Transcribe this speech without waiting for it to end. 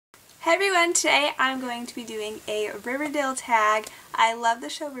Hi everyone, today I'm going to be doing a Riverdale tag. I love the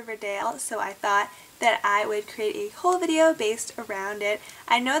show Riverdale, so I thought that I would create a whole video based around it.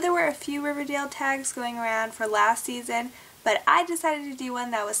 I know there were a few Riverdale tags going around for last season, but I decided to do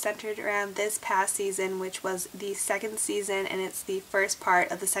one that was centered around this past season, which was the second season, and it's the first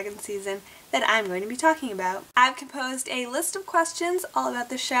part of the second season that I'm going to be talking about. I've composed a list of questions all about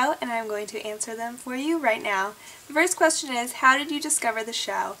the show, and I'm going to answer them for you right now. The first question is, how did you discover the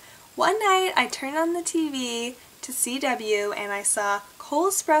show? One night I turned on the TV to CW and I saw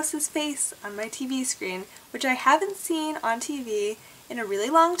Cole Sprouse's face on my TV screen, which I haven't seen on TV in a really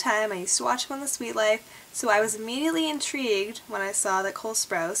long time. I used to watch him on The Sweet Life, so I was immediately intrigued when I saw that Cole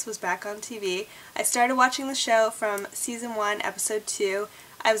Sprouse was back on TV. I started watching the show from season 1, episode 2.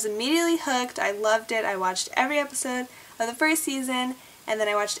 I was immediately hooked. I loved it. I watched every episode of the first season, and then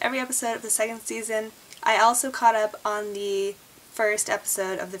I watched every episode of the second season. I also caught up on the first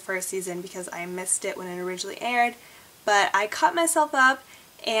episode of the first season because I missed it when it originally aired, but I caught myself up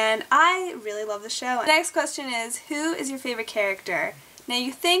and I really love the show. The next question is, who is your favorite character? Now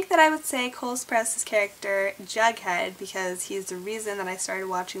you think that I would say Cole Sprouse's character, Jughead, because he's the reason that I started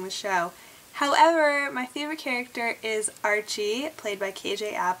watching the show. However, my favorite character is Archie, played by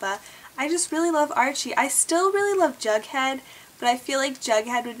KJ Apa. I just really love Archie. I still really love Jughead, but I feel like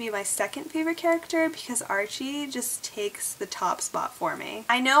Jughead would be my second favorite character because Archie just takes the top spot for me.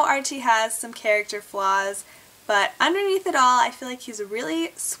 I know Archie has some character flaws, but underneath it all, I feel like he's a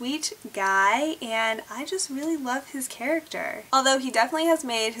really sweet guy, and I just really love his character. Although he definitely has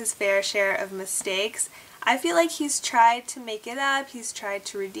made his fair share of mistakes, I feel like he's tried to make it up, he's tried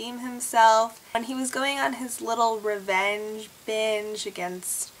to redeem himself. When he was going on his little revenge binge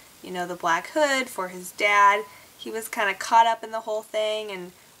against, the Black Hood for his dad, he was kind of caught up in the whole thing,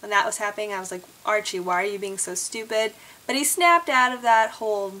 and when that was happening I was like, Archie, why are you being so stupid? But he snapped out of that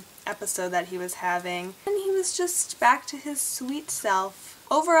whole episode that he was having, and he was just back to his sweet self.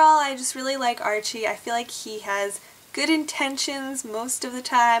 Overall, I just really like Archie. I feel like he has good intentions most of the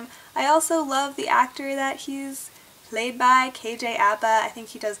time. I also love the actor that he's played by, KJ Apa. I think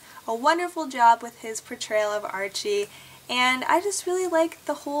he does a wonderful job with his portrayal of Archie. And I just really like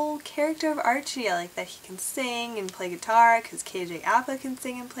the whole character of Archie. I like that he can sing and play guitar, because KJ Apa can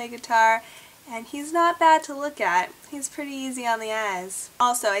sing and play guitar, and he's not bad to look at. He's pretty easy on the eyes.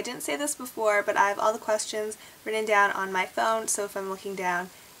 Also, I didn't say this before, but I have all the questions written down on my phone, so if I'm looking down,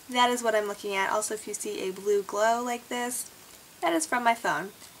 that is what I'm looking at. Also, if you see a blue glow like this, that is from my phone.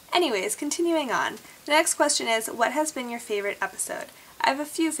 Anyways, continuing on. The next question is, what has been your favorite episode? I have a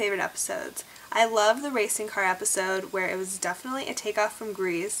few favorite episodes. I love the racing car episode where it was definitely a takeoff from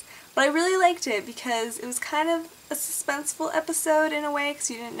Grease, but I really liked it because it was kind of a suspenseful episode in a way because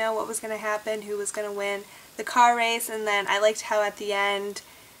you didn't know what was going to happen, who was going to win the car race, and then I liked how at the end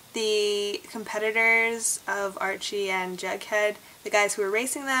the competitors of Archie and Jughead, the guys who were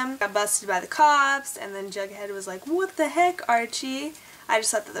racing them, got busted by the cops, and then Jughead was like, "What the heck, Archie?" I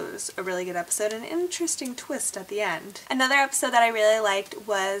just thought that that was a really good episode and an interesting twist at the end. Another episode that I really liked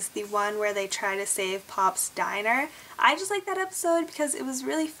was the one where they try to save Pop's diner. I just liked that episode because it was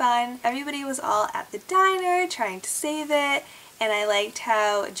really fun. Everybody was all at the diner trying to save it, and I liked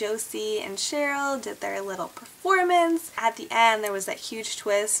how Josie and Cheryl did their little performance. At the end, there was that huge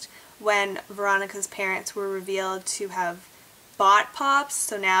twist when Veronica's parents were revealed to have bought Pops,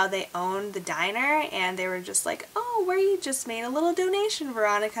 so now they own the diner, and they were just like, oh, we just made a little donation,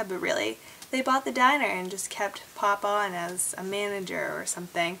 Veronica, but really, they bought the diner and just kept Pop on as a manager or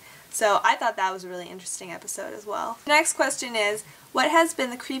something. So I thought that was a really interesting episode as well. The next question is, what has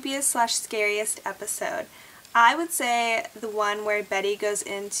been the creepiest/scariest episode? I would say the one where Betty goes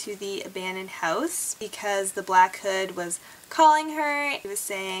into the abandoned house because the Black Hood was calling her. He was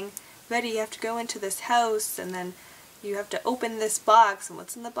saying, Betty, you have to go into this house, and then you have to open this box, and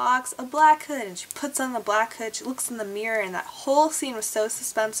what's in the box? A Black Hood, and she puts on the Black Hood, she looks in the mirror, and that whole scene was so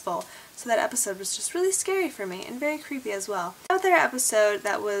suspenseful, so that episode was just really scary for me, and very creepy as well. Another episode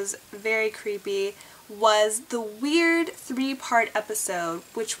that was very creepy was the weird 3-part episode,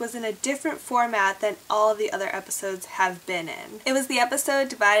 which was in a different format than all of the other episodes have been in. It was the episode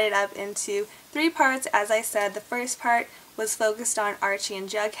divided up into 3 parts, as I said. The first part was focused on Archie and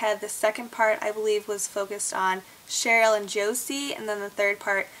Jughead, the second part I believe was focused on Cheryl and Josie, and then the third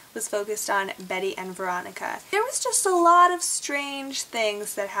part was focused on Betty and Veronica. There was just a lot of strange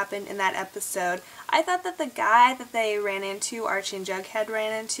things that happened in that episode. I thought that the guy that they ran into, Archie and Jughead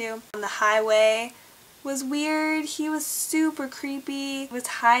ran into, on the highway was weird. He was super creepy. He was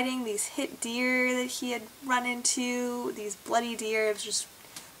hiding these hit deer that he had run into, these bloody deer. It was just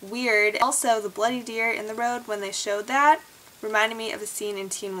weird. Also, the bloody deer in the road, when they showed that, reminded me of a scene in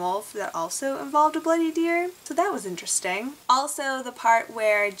Teen Wolf that also involved a bloody deer, so that was interesting. Also, the part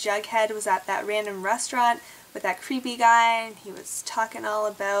where Jughead was at that random restaurant with that creepy guy and he was talking all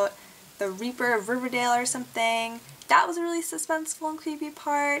about the Reaper of Riverdale or something. That was a really suspenseful and creepy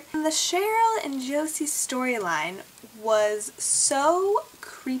part. And the Cheryl and Josie storyline was so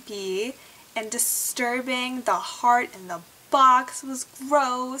creepy and disturbing. The heart in the box was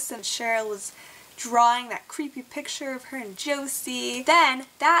gross, and Cheryl was drawing that creepy picture of her and Josie. Then,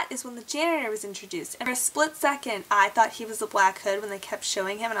 that is when the janitor was introduced, and for a split second I thought he was the Black Hood when they kept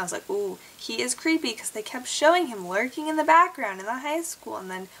showing him, and I was like, ooh, he is creepy, because they kept showing him lurking in the background in the high school and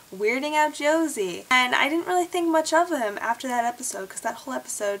then weirding out Josie. And I didn't really think much of him after that episode, because that whole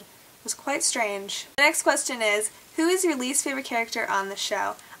episode was quite strange. The next question is, who is your least favorite character on the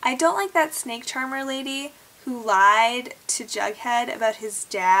show? I don't like that snake charmer lady who lied to Jughead about his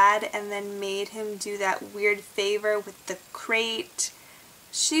dad and then made him do that weird favor with the crate.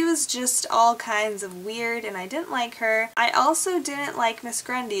 She was just all kinds of weird and I didn't like her. I also didn't like Miss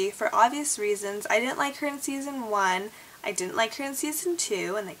Grundy for obvious reasons. I didn't like her in season 1. I didn't like her in season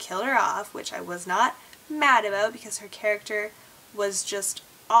 2 and they killed her off, which I was not mad about because her character was just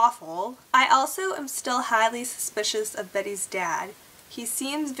awful. I also am still highly suspicious of Betty's dad. He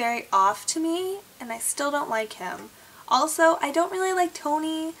seems very off to me, and I still don't like him. Also, I don't really like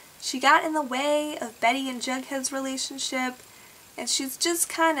Tony. She got in the way of Betty and Jughead's relationship, and she's just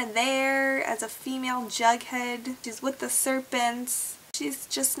kind of there as a female Jughead. She's with the serpents. She's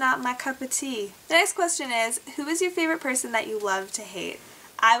just not my cup of tea. The next question is, who is your favorite person that you love to hate?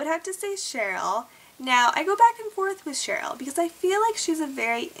 I would have to say Cheryl. Now, I go back and forth with Cheryl because I feel like she's a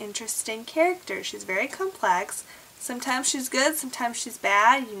very interesting character. She's very complex. Sometimes she's good, sometimes she's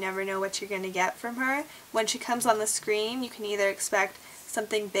bad. You never know what you're going to get from her. When she comes on the screen, you can either expect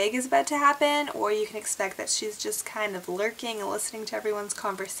something big is about to happen, or you can expect that she's just kind of lurking and listening to everyone's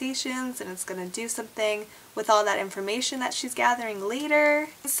conversations and it's going to do something with all that information that she's gathering later.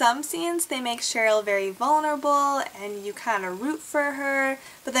 In some scenes, they make Cheryl very vulnerable and you kind of root for her,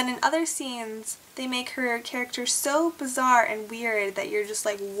 but then in other scenes, they make her character so bizarre and weird that you're just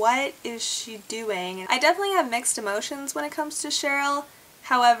like, what is she doing? And I definitely have mixed emotions when it comes to Cheryl.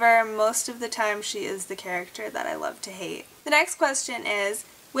 However, most of the time she is the character that I love to hate. The next question is,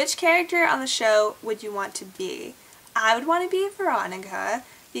 which character on the show would you want to be? I would want to be Veronica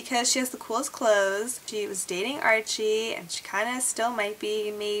because she has the coolest clothes. She was dating Archie and she kind of still might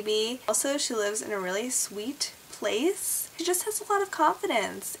be, maybe. Also, she lives in a really sweet place. She just has a lot of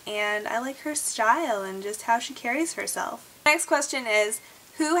confidence and I like her style and just how she carries herself. The next question is,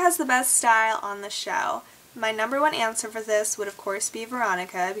 who has the best style on the show? My number one answer for this would of course be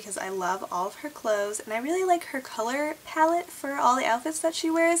Veronica because I love all of her clothes and I really like her color palette for all the outfits that she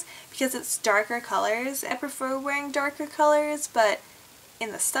wears because it's darker colors. I prefer wearing darker colors, but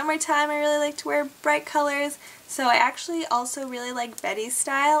in the summertime I really like to wear bright colors. So I actually also really like Betty's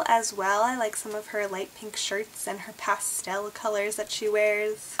style as well. I like some of her light pink shirts and her pastel colors that she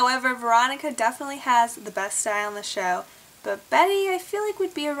wears. However, Veronica definitely has the best style on the show. But Betty, I feel like,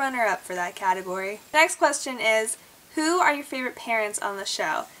 would be a runner-up for that category. Next question is, who are your favorite parents on the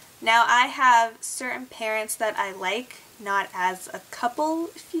show? Now, I have certain parents that I like, not as a couple,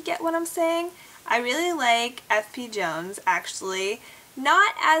 if you get what I'm saying. I really like F.P. Jones, actually.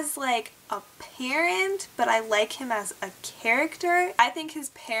 Not as, like, a parent, but I like him as a character. I think his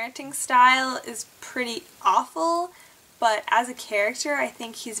parenting style is pretty awful. But as a character, I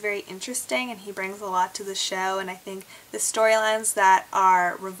think he's very interesting and he brings a lot to the show, and I think the storylines that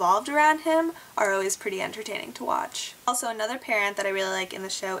are revolved around him are always pretty entertaining to watch. Also, another parent that I really like in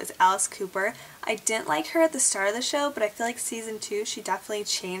the show is Alice Cooper. I didn't like her at the start of the show, but I feel like season 2 she definitely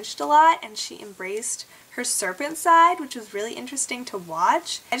changed a lot and she embraced her serpent side, which was really interesting to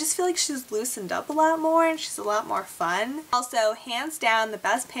watch. I just feel like she's loosened up a lot more and she's a lot more fun. Also, hands down, the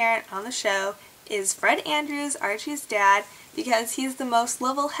best parent on the show is Fred Andrews, Archie's dad, because he's the most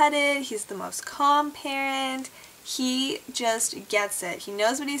level-headed, he's the most calm parent, he just gets it. He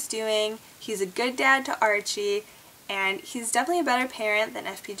knows what he's doing, he's a good dad to Archie, and he's definitely a better parent than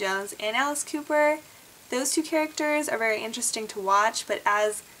F.P. Jones and Alice Cooper. Those two characters are very interesting to watch, but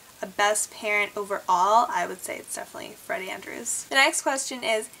as a best parent overall, I would say it's definitely Fred Andrews. The next question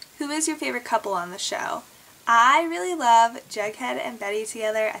is, who is your favorite couple on the show? I really love Jughead and Betty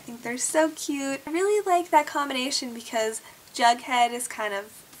together. I think they're so cute. I really like that combination because Jughead is kind of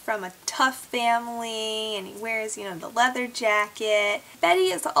from a tough family and he wears, you know, the leather jacket. Betty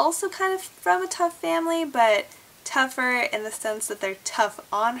is also kind of from a tough family, but tougher in the sense that they're tough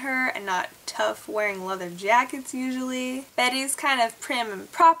on her and not tough wearing leather jackets usually. Betty's kind of prim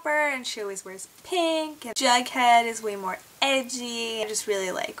and proper and she always wears pink, and Jughead is way more edgy. I just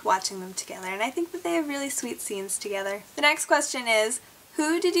really like watching them together, and I think that they have really sweet scenes together. The next question is,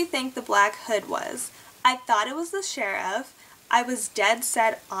 who did you think the Black Hood was? I thought it was the sheriff. I was dead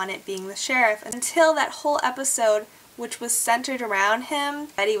set on it being the sheriff until that whole episode, which was centered around him.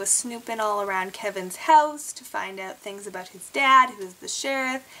 Betty was snooping all around Kevin's house to find out things about his dad, who is the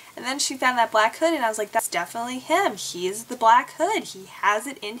sheriff, and then she found that Black Hood and I was like, that's definitely him. He is the Black Hood. He has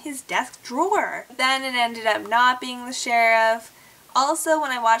it in his desk drawer. Then it ended up not being the sheriff. Also,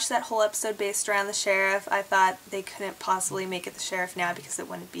 when I watched that whole episode based around the sheriff, I thought they couldn't possibly make it the sheriff now because it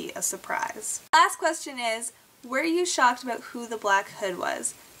wouldn't be a surprise. Last question is, were you shocked about who the Black Hood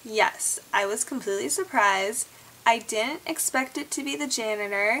was? Yes, I was completely surprised. I didn't expect it to be the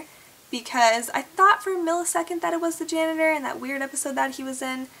janitor because I thought for a millisecond that it was the janitor in that weird episode that he was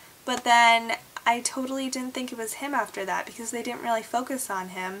in, but then I totally didn't think it was him after that because they didn't really focus on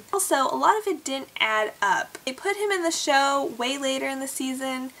him. Also, a lot of it didn't add up. They put him in the show way later in the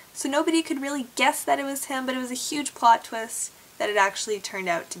season, so nobody could really guess that it was him, but it was a huge plot twist that it actually turned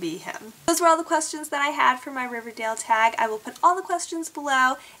out to be him. Those were all the questions that I had for my Riverdale tag. I will put all the questions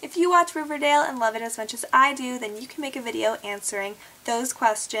below. If you watch Riverdale and love it as much as I do, then you can make a video answering those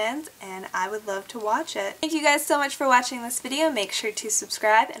questions, and I would love to watch it. Thank you guys so much for watching this video. Make sure to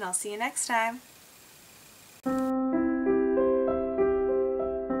subscribe, and I'll see you next time.